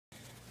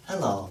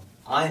Hello,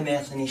 I'm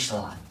Anthony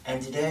Schlott,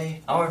 and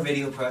today our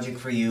video project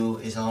for you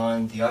is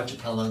on the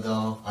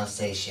archipelago of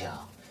Seychelles.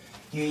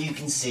 Here you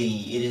can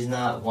see it is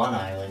not one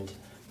island,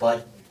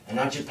 but an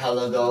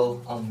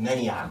archipelago of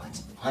many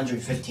islands,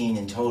 115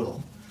 in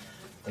total.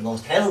 The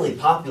most heavily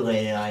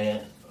populated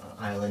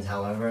islands,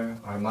 however,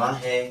 are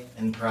Mahé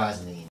and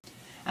Praslin.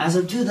 As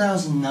of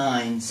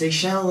 2009,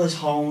 Seychelles is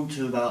home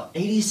to about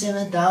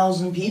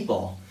 87,000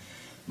 people.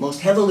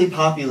 Most heavily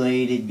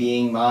populated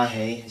being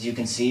Mahé, as you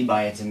can see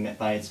by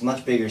its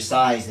much bigger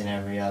size than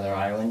every other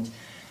island.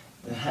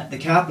 The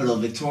capital,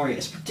 Victoria,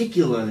 is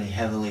particularly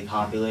heavily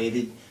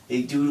populated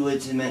due to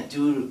it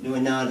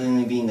not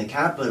only being the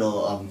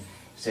capital of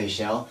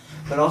Seychelles,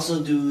 but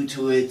also due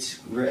to its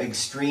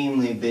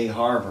extremely big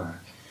harbor.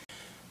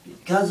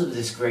 Because of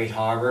this great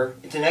harbor,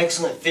 it's an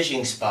excellent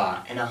fishing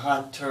spot and a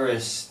hot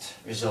tourist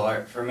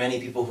resort for many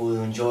people who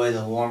enjoy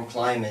the warm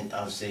climate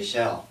of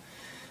Seychelles.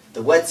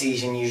 The wet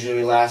season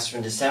usually lasts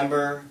from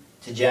December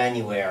to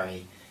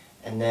January,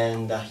 and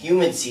then the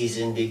humid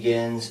season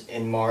begins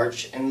in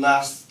March and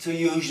lasts to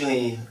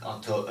usually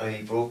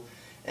April,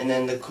 and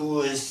then the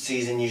coolest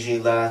season usually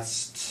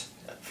lasts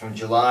from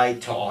July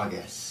to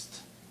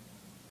August.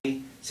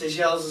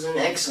 Seychelles is an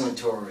excellent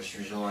tourist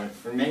resort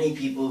for many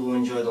people who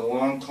enjoy the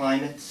warm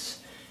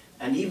climates,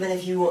 and even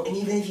if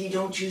you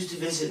don't choose to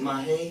visit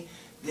Mahé,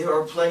 there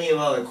are plenty of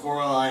other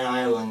coralline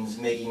islands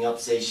making up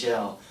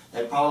Seychelles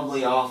that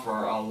probably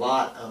offer a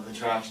lot of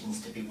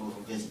attractions to people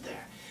who visit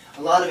there.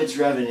 A lot of its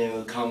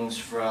revenue comes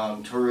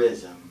from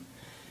tourism.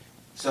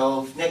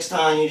 So if next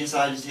time you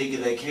decide to take a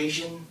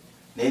vacation,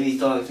 maybe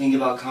think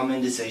about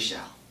coming to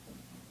Seychelles.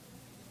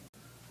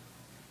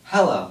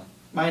 Hello,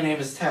 my name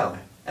is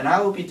Taylor, and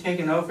I will be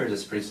taking over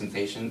this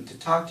presentation to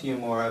talk to you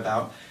more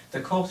about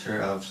the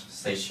culture of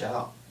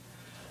Seychelles.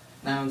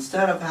 Now,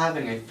 instead of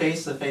having a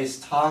face-to-face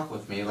talk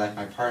with me like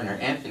my partner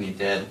Anthony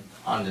did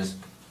on this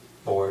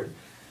board,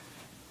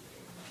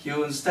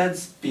 you'll instead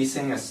be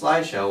seeing a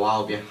slideshow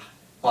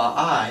while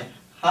I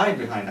hide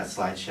behind that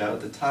slideshow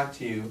to talk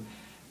to you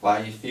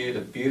while you view the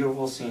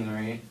beautiful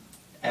scenery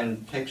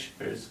and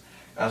pictures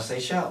of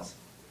Seychelles.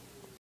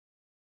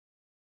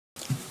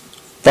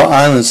 The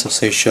islands of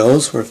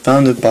Seychelles were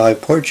founded by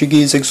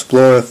Portuguese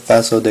explorer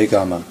Vasco da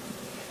Gama,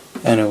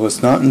 and it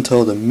was not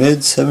until the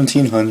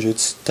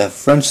mid-1700s that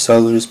French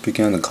settlers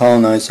began to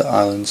colonize the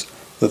islands,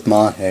 with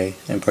Mahé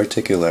in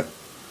particular.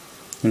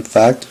 In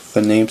fact,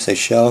 the name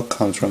Seychelles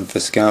comes from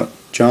Viscount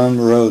John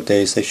Moreau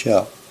de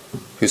Seychelles,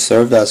 who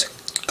served as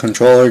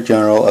Controller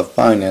General of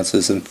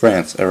Finances in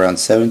France around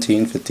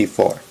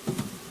 1754.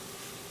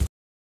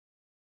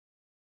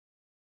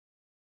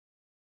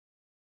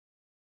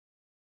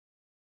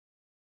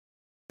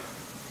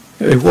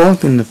 A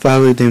walk in the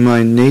Vallée des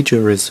Mai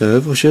Nature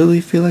Reserve will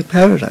surely feel like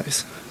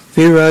paradise.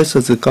 Theorized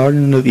as the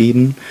Garden of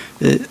Eden,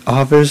 it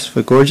offers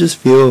the gorgeous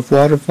view of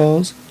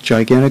waterfalls,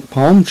 gigantic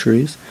palm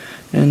trees,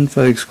 and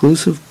the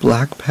exclusive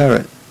black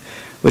parrot,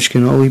 which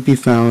can only be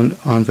found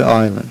on the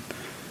island.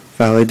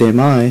 Vallée des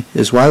Mai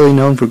is widely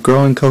known for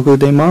growing Coco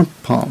de Mar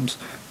palms,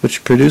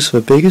 which produce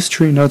the biggest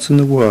tree nuts in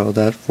the world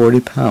at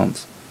 40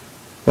 pounds.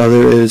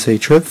 Whether it is a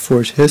trip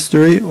for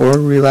history or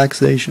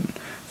relaxation,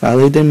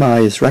 Vallée des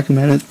Mai is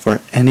recommended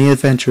for any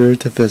adventurer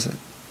to visit.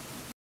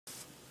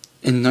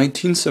 In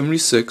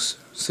 1976,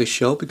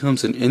 Seychelles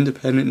becomes an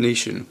independent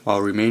nation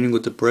while remaining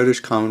with the British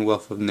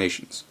Commonwealth of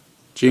Nations.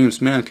 James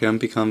Manchem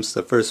becomes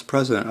the first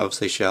president of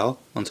Seychelles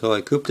until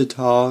a coup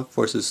d'etat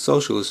forces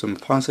socialism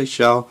upon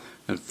Seychelles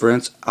and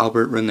Prince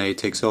Albert Rene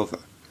takes over.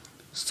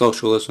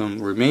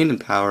 Socialism remained in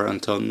power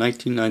until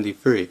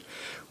 1993,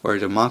 where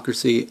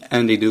democracy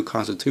and a new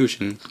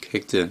constitution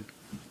kicked in.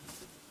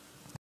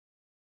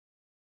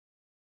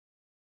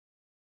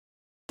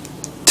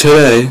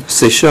 Today,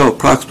 Seychelles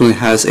approximately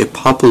has a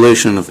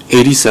population of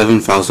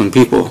 87,000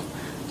 people,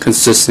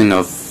 consisting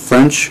of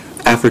French,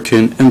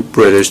 African, and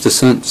British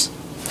descents.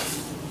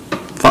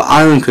 The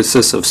island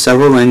consists of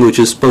several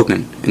languages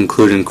spoken,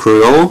 including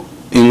Creole,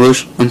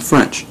 English, and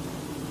French.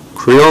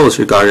 Creole is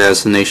regarded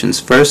as the nation's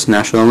first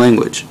national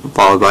language,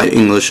 followed by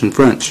English and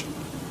French.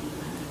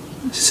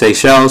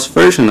 Seychelles'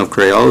 version of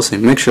Creole is a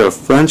mixture of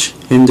French,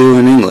 Hindu,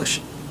 and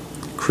English.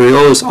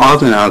 Creole is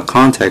often out of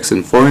context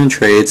in foreign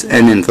trades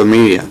and in the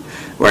media,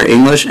 where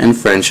English and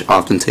French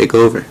often take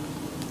over.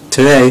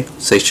 Today,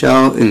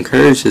 Seychelles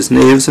encourages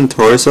natives and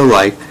tourists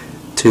alike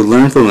to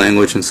learn the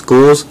language in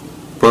schools,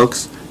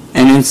 books,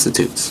 and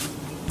institutes.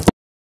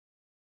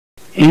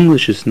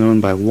 English is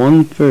known by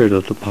 1/3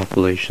 of the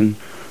population,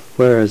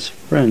 whereas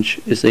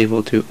French is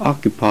able to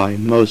occupy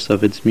most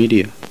of its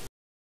media.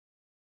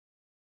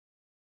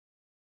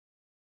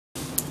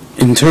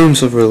 In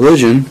terms of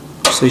religion,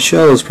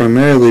 Seychelles is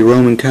primarily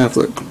Roman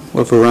Catholic,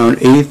 with around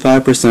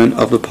 85%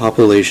 of the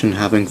population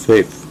having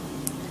faith.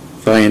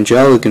 The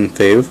Anglican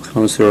faith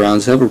comes to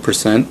around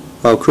 7%,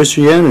 while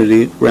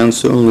Christianity rounds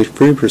to only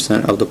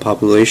 3% of the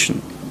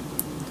population.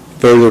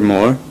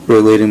 Furthermore,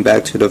 relating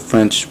back to the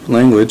French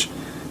language,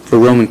 the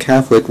Roman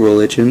Catholic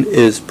religion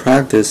is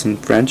practiced in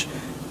French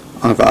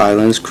on the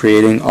islands,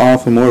 creating all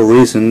the more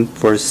reason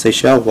for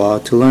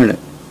Seychellois to learn it.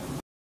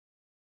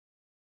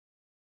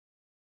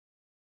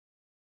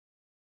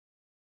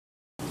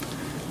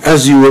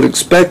 As you would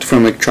expect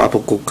from a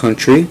tropical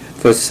country,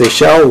 the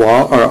Seychelles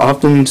are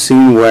often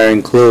seen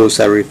wearing clothes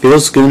that reveal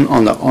skin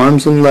on the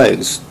arms and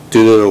legs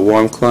due to the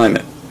warm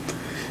climate.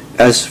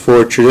 As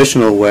for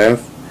traditional wear,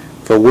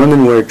 the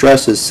women wear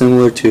dresses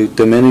similar to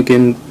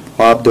Dominican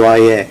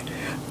plaidoyer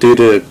due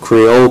to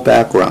Creole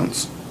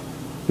backgrounds.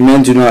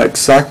 Men do not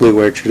exactly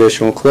wear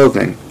traditional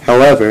clothing.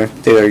 However,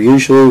 they are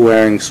usually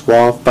wearing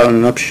suave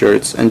button-up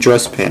shirts and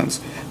dress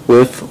pants,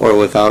 with or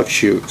without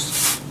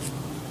shoes.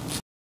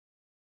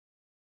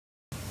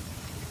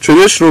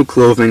 Traditional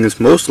clothing is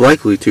most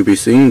likely to be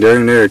seen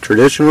during their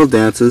traditional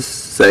dances,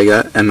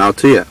 Sega and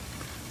Mautia.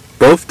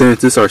 Both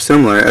dances are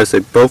similar as they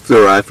both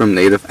derive from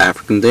native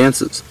African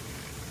dances.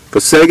 The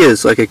Sega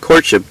is like a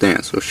courtship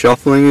dance with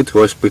shuffling and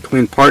twists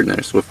between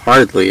partners with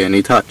hardly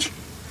any touch.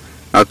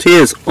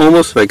 Mautia is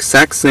almost the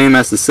exact same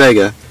as the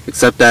Sega,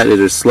 except that it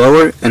is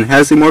slower and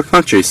has a more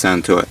country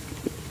sound to it.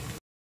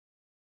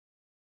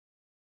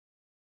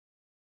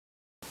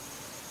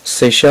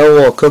 Seychelles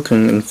while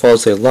cooking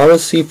involves a lot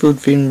of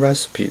seafood-themed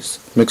recipes,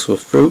 mixed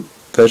with fruit,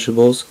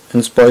 vegetables,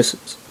 and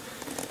spices.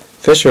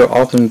 Fish are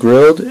often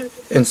grilled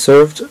and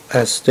served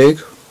as steak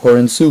or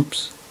in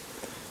soups.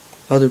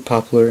 Other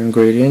popular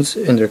ingredients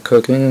in their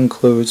cooking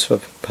includes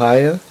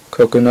papaya,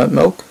 coconut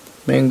milk,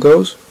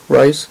 mangoes,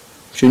 rice,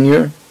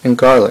 ginger, and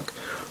garlic,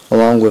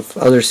 along with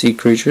other sea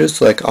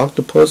creatures like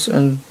octopus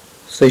and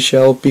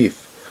Seychelles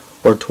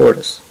beef or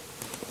tortoise.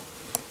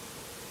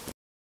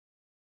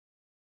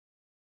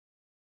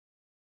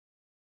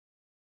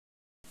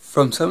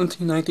 From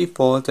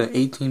 1794 to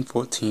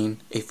 1814,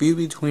 a feud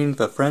between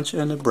the French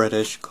and the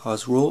British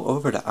caused rule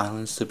over the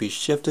islands to be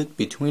shifted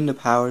between the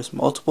powers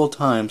multiple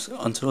times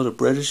until the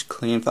British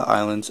claimed the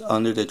islands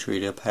under the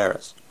Treaty of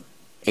Paris.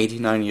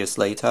 89 years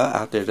later,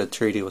 after the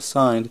treaty was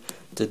signed,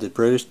 did the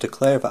British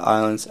declare the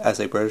islands as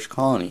a British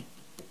colony.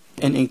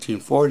 In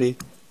 1840,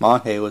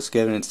 Mahe was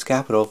given its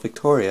capital,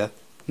 Victoria,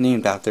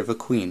 named after the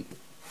Queen.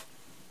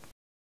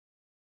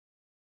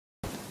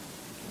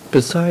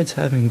 Besides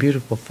having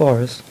beautiful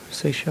forests,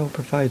 Seychelles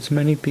provides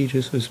many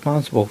beaches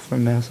responsible for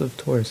massive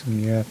tourism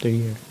year after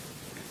year.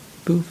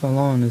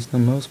 Bouffalon is the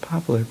most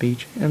popular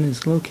beach and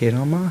is located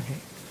on Mahe,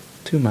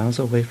 2 miles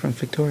away from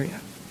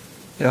Victoria.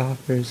 It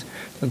offers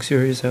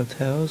luxurious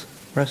hotels,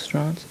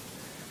 restaurants,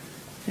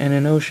 and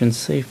an ocean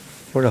safe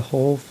for the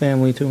whole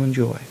family to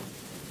enjoy.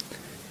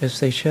 If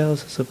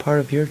Seychelles is a part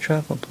of your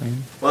travel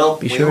plan, well,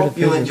 be sure we hope to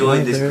you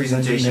enjoyed this their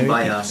presentation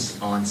by legendary us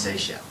on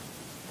Seychelles.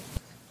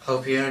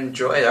 Hope you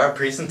enjoyed our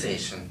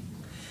presentation.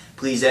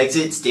 Please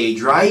exit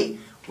stage right.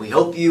 We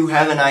hope you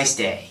have a nice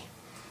day.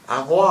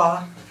 Au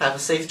revoir. Have a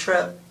safe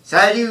trip.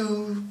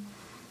 Salut!